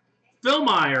Heath,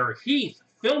 Philmeyer. Heath,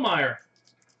 Philmeyer.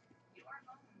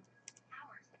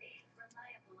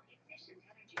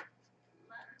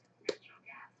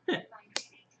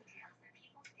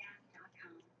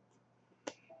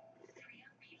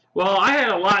 Well, I had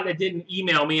a lot that didn't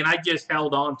email me, and I just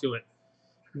held on to it.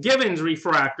 Givens,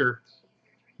 refractor.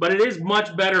 But it is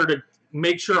much better to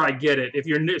make sure I get it, if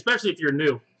you're new, especially if you're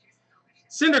new.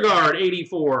 Syndergaard,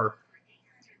 84.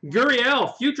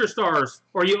 Gurriel, Future Stars,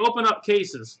 or you open up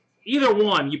cases. Either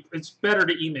one, it's better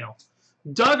to email.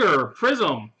 Duggar,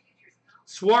 Prism.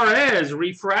 Suarez,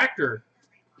 refractor.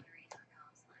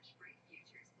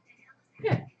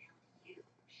 Yeah.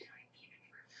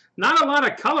 Not a lot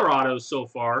of Colorados so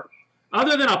far,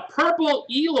 other than a purple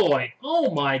Eloy.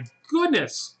 Oh my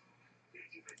goodness.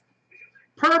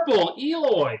 Purple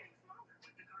Eloy.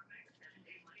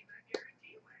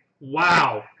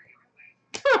 Wow.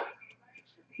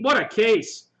 What a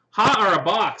case. Or a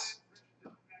box.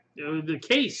 The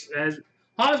case as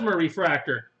Hosmer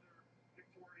refractor.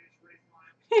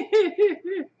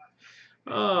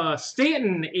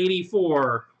 Stanton,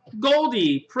 84.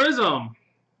 Goldie, Prism.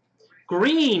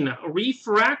 Green,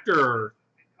 refractor.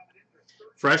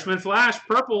 Freshman Flash,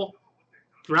 purple.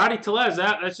 Rowdy Tellez,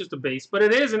 that's just a base. But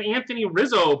it is an Anthony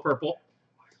Rizzo purple.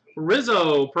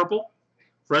 Rizzo purple.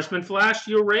 Freshman Flash,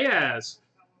 Urias.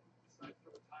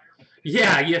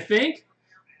 Yeah, you think?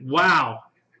 Wow.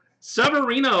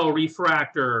 Severino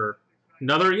refractor.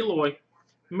 Another Eloy.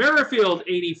 Merrifield,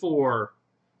 84.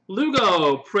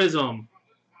 Lugo, Prism.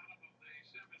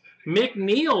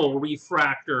 McNeil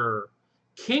refractor.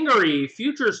 Kingery,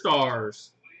 Future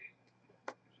Stars.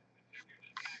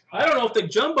 I don't know if the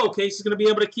jumbo case is going to be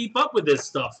able to keep up with this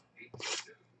stuff.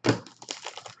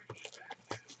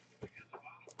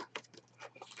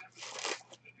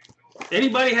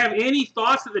 Anybody have any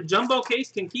thoughts that the jumbo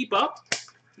case can keep up?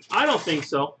 I don't think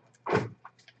so.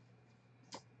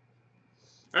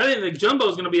 I think the jumbo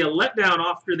is going to be a letdown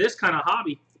after this kind of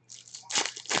hobby.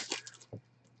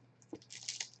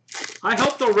 I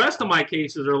hope the rest of my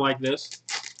cases are like this.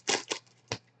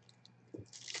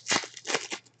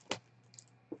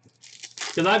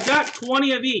 Because I've got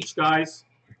 20 of each, guys.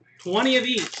 20 of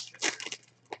each.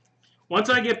 Once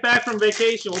I get back from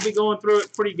vacation, we'll be going through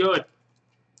it pretty good.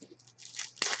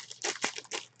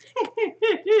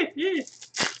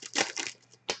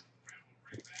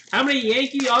 How many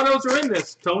Yankee autos are in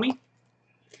this, Tony?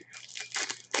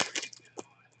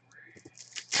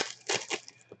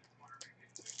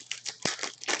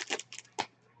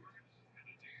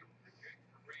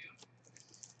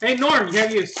 Hey, Norm,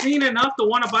 have you seen enough to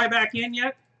want to buy back in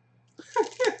yet?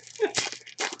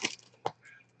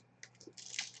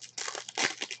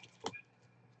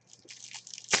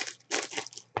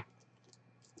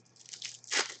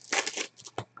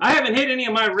 I haven't hit any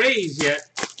of my Rays yet.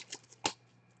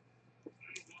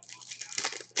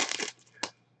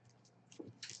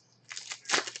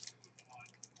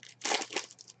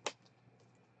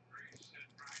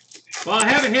 Well, I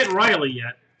haven't hit Riley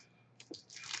yet.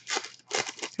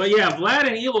 But yeah, Vlad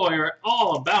and Eloy are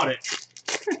all about it.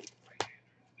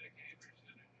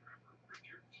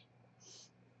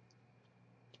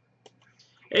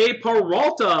 A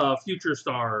Peralta Future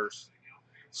Stars.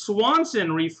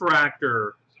 Swanson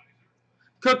Refractor.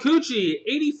 Kikuchi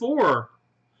 84.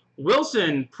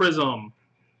 Wilson Prism.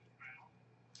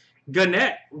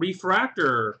 Gannett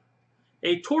Refractor.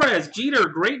 A Torres Jeter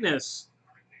Greatness.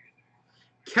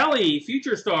 Kelly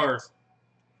Future Stars.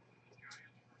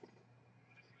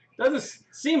 Doesn't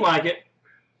seem like it.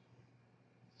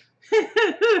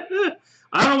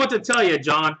 I don't know what to tell you,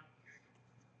 John.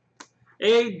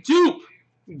 A Dupe.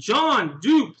 John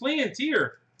Dupe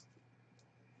Plantier.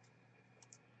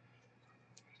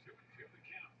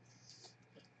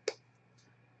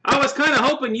 I was kind of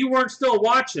hoping you weren't still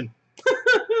watching.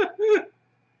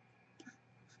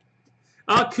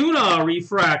 Acuna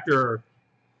Refractor.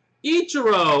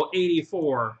 Ichiro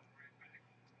 84.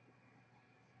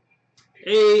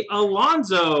 A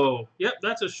Alonso. Yep,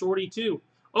 that's a shorty too.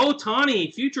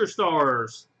 Otani Future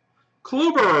Stars.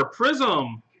 Kluber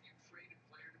Prism.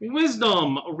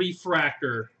 Wisdom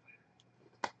Refractor.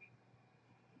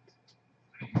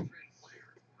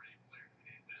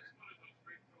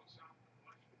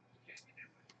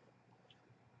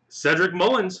 Cedric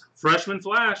Mullins Freshman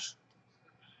Flash.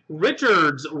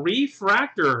 Richards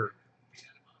Refractor.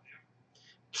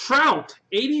 Trout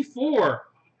 84.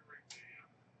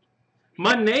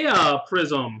 Manea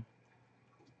Prism.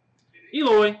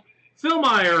 Eloy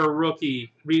Philmeyer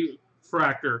Rookie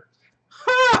Refractor.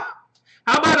 Ha!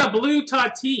 How about a blue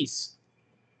Tatis?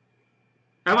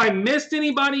 Have I missed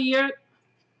anybody yet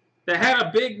that had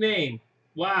a big name?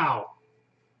 Wow.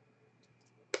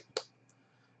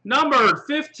 Numbered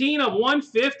 15 of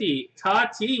 150.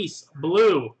 Tatis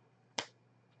blue.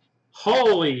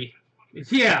 Holy.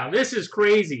 Yeah, this is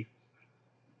crazy.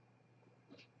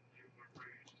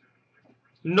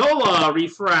 Nola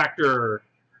Refractor.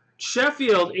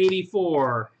 Sheffield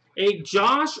 84. A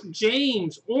Josh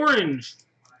James Orange.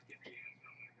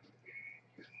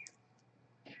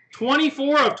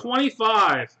 24 of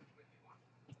 25.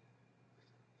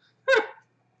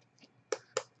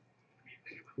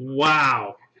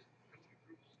 Wow.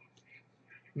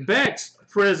 Bex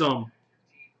Prism.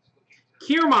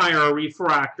 Kiermaier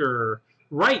Refractor.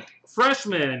 Wright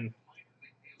Freshman.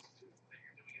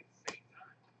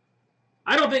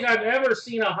 I don't think I've ever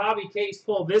seen a hobby case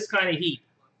pull this kind of heat.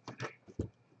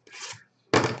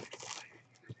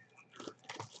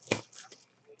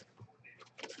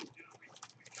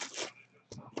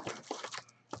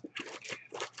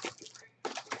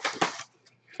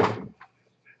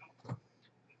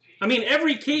 I mean,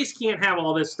 every case can't have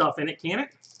all this stuff in it, can it?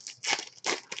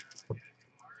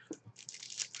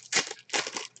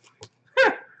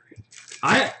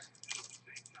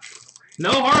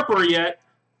 No Harper yet.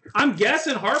 I'm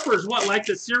guessing Harper's what, like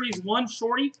the Series 1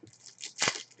 shorty?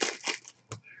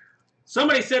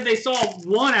 Somebody said they saw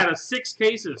 1 out of 6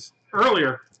 cases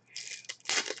earlier.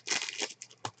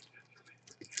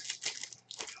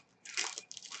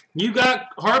 You got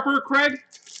Harper, Craig?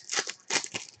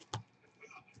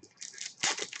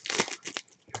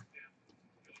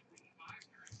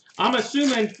 I'm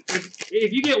assuming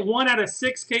if you get 1 out of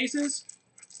 6 cases,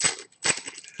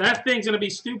 that thing's going to be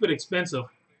stupid expensive.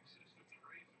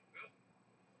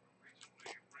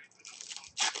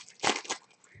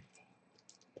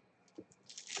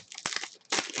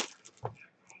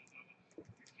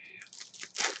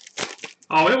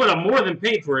 Oh, it would have more than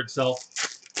paid for itself.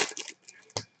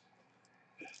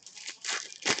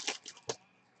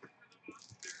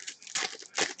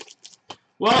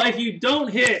 Well, if you don't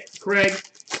hit, Craig,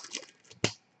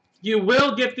 you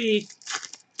will get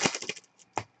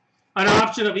an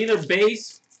option of either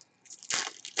base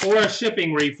or a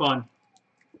shipping refund.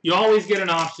 You always get an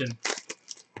option.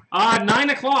 9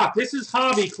 o'clock. This is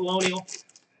Hobby, Colonial.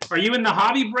 Are you in the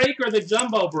Hobby break or the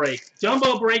Jumbo break?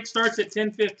 Jumbo break starts at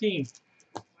 10:15.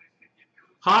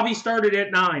 Hobby started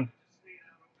at 9.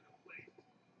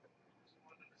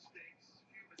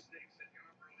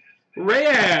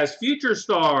 Reyes, Future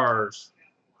Stars.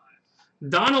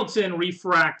 Donaldson,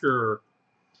 Refractor.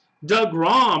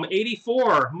 DeGrom,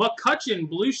 84. McCutchen,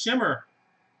 Blue Shimmer.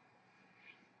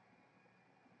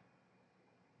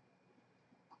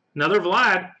 Another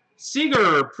Vlad.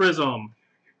 Seager, Prism.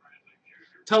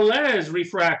 Tellez,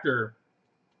 Refractor.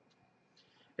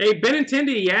 A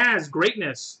Benintendi, Yaz,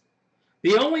 Greatness.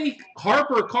 The only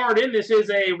Harper card in this is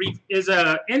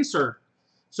a insert,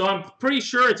 so I'm pretty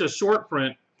sure it's a short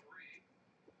print.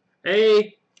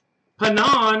 A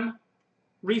Panon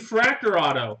Refractor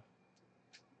Auto.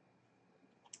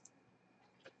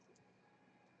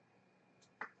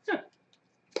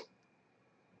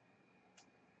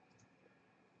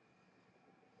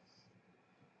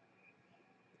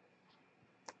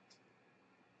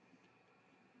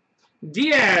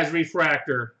 Diaz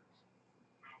Refractor.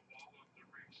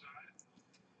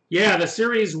 Yeah, the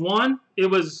Series 1, it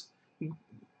was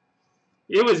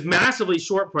massively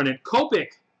short printed.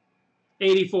 Kopech,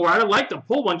 84. I'd like to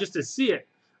pull one just to see it.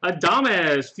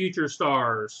 Adames, Future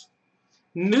Stars.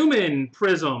 Newman,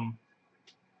 Prism.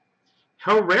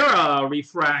 Herrera,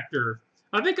 Refractor.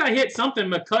 I think I hit something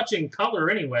McCutchen color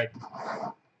anyway.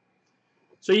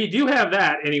 So you do have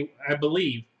that, I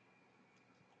believe.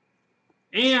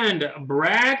 And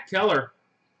Brad Keller.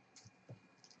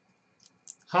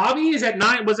 Hobby is at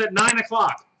 9. Was at 9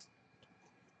 o'clock.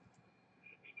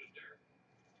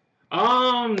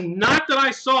 Not that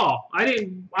I saw. I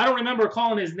don't remember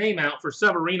calling his name out for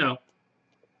Severino.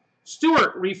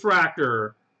 Stewart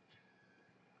Refractor.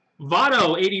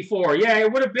 Votto 84. Yeah,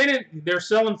 it would have been. They're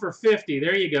selling for 50.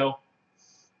 There you go.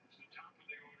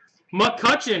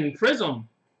 McCutchen Prism.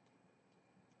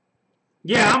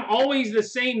 Yeah, I'm always the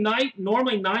same night.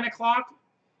 Normally 9 o'clock,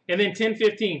 and then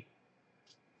 10:15.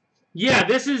 Yeah,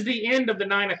 this is the end of the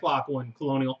 9 o'clock one,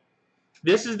 Colonial.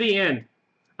 This is the end.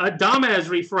 Adames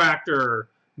Refractor.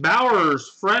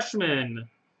 Bowers Freshman.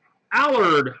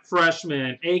 Allard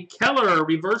Freshman. A Keller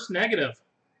Reverse Negative.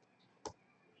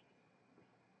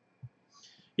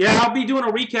 Yeah, I'll be doing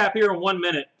a recap here in 1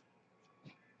 minute.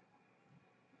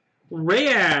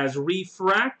 Reyes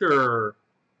Refractor.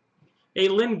 A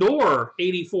Lindor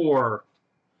 84.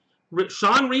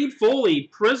 Sean Reed Foley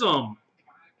Prism.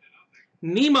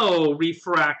 Nemo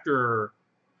Refractor.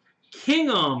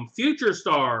 Kingham Future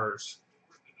Stars.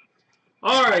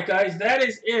 All right, guys, that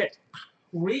is it.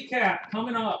 Recap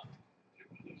coming up.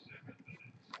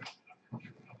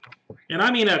 And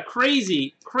I mean a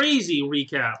crazy, crazy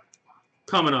recap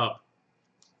coming up.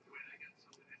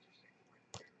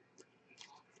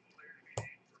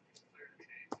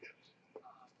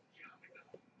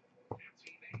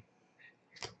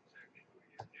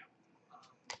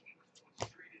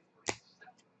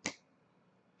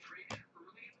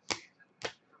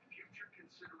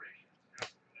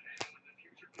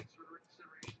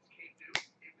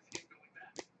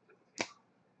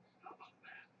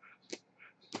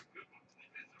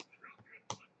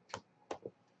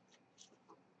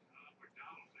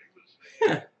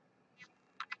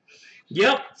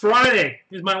 Yep, Friday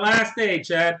is my last day,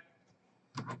 Chad.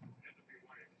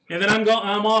 And then I'm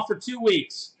off for 2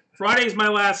 weeks. Friday's my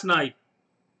last night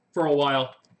for a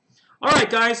while. All right,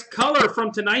 guys, color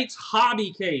from tonight's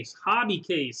hobby case. Hobby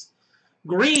case.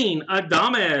 Green,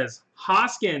 Adames,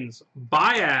 Hoskins,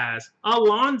 Baez,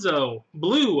 Alonso,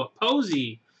 blue,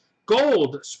 Posey,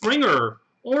 gold, Springer,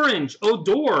 orange,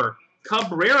 Odor,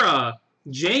 Cabrera,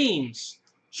 James,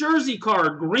 jersey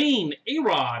card, green,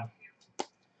 A-Rod.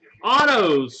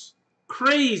 Autos,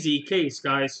 crazy case,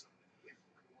 guys.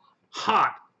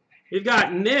 Hot. We've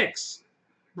got Nix,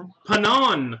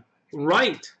 Panon,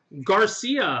 Wright,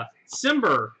 Garcia,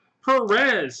 Simber,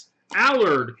 Perez,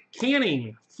 Allard,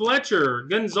 Canning, Fletcher,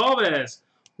 Gonzalez,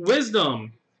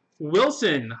 Wisdom,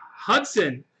 Wilson,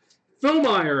 Hudson,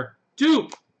 Philmeyer,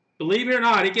 Duke. Believe it or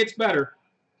not, it gets better.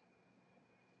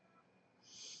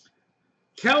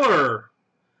 Keller,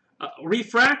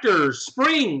 Refractors,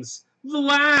 Springs,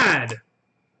 Vlad,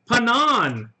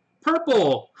 Panon,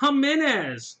 purple,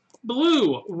 Jimenez,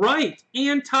 blue, Wright,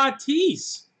 and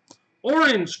Tatis.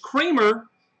 Orange, Kramer,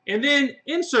 and then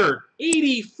insert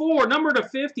 84, number to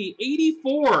 50,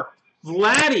 84,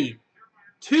 Vladdy.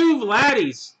 2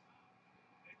 Vladdies.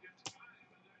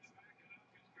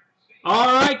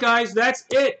 All right, guys, that's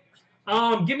it.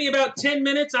 Give me about 10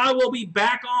 minutes. I will be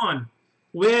back on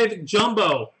with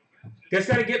Jumbo. Just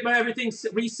got to get everything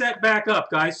reset back up,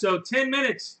 guys. So 10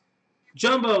 minutes.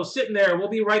 Jumbo sitting there. We'll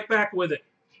be right back with it.